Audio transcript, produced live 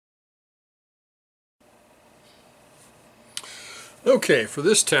Okay, for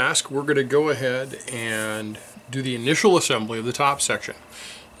this task we're going to go ahead and do the initial assembly of the top section.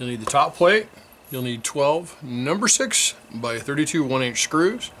 You'll need the top plate, you'll need 12 number 6 by 32 1/8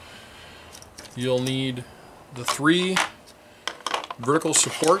 screws, you'll need the 3 vertical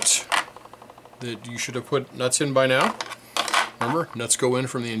supports that you should have put nuts in by now. Remember, nuts go in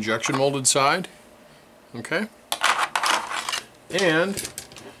from the injection molded side. Okay? And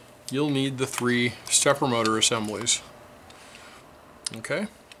you'll need the 3 stepper motor assemblies. Okay,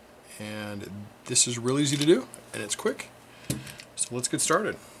 and this is real easy to do and it's quick, so let's get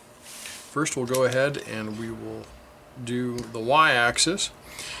started. First we'll go ahead and we will do the y-axis.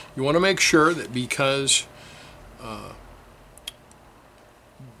 You want to make sure that because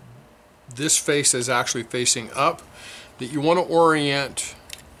this face is actually facing up, that you want to orient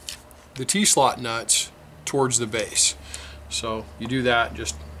the T-slot nuts towards the base. So you do that,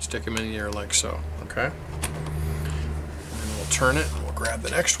 just stick them in there like so, okay? And we'll turn it. Grab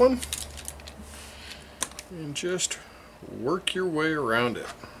the next one and just work your way around it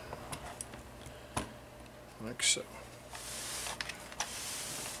like so.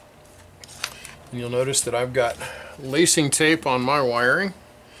 And you'll notice that I've got lacing tape on my wiring.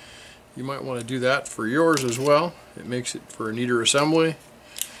 You might want to do that for yours as well. It makes it for a neater assembly,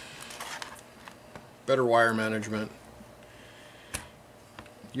 better wire management.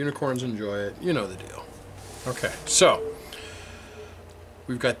 Unicorns enjoy it, you know the deal. Okay, so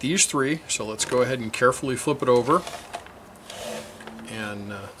we've got these 3, so let's go ahead and carefully flip it over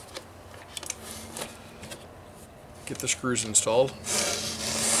and get the screws installed.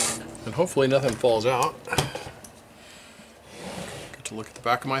 And hopefully nothing falls out. Get to look at the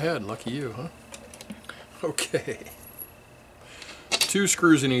back of my head. Lucky you, huh? Okay. 2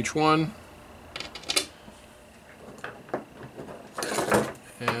 screws in each one.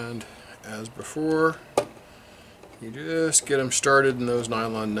 And as before, you just get them started in those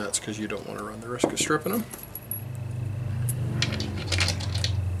nylon nuts because you don't want to run the risk of stripping them.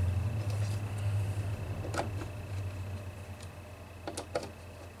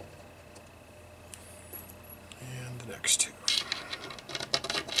 And the next 2.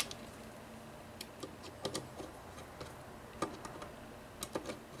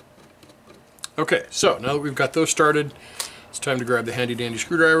 Okay, so now that we've got those started, it's time to grab the handy dandy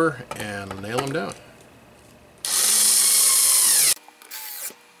screwdriver and nail them down.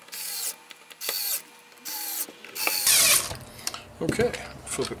 Okay,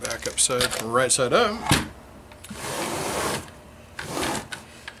 flip it back right side up,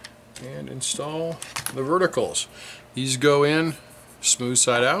 and install the verticals. These go in smooth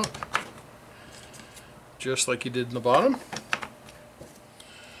side out, just like you did in the bottom.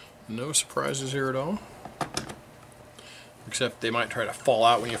 No surprises here at all, except they might try to fall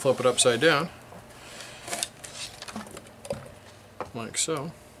out when you flip it upside down, like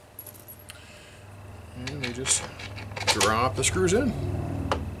so. And we just drop the screws in.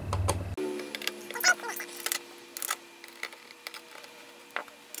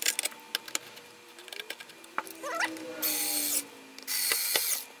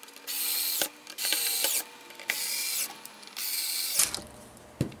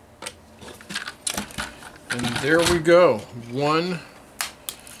 And there we go. One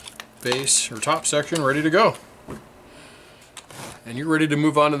base or top section ready to go. And you're ready to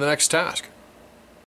move on to the next task.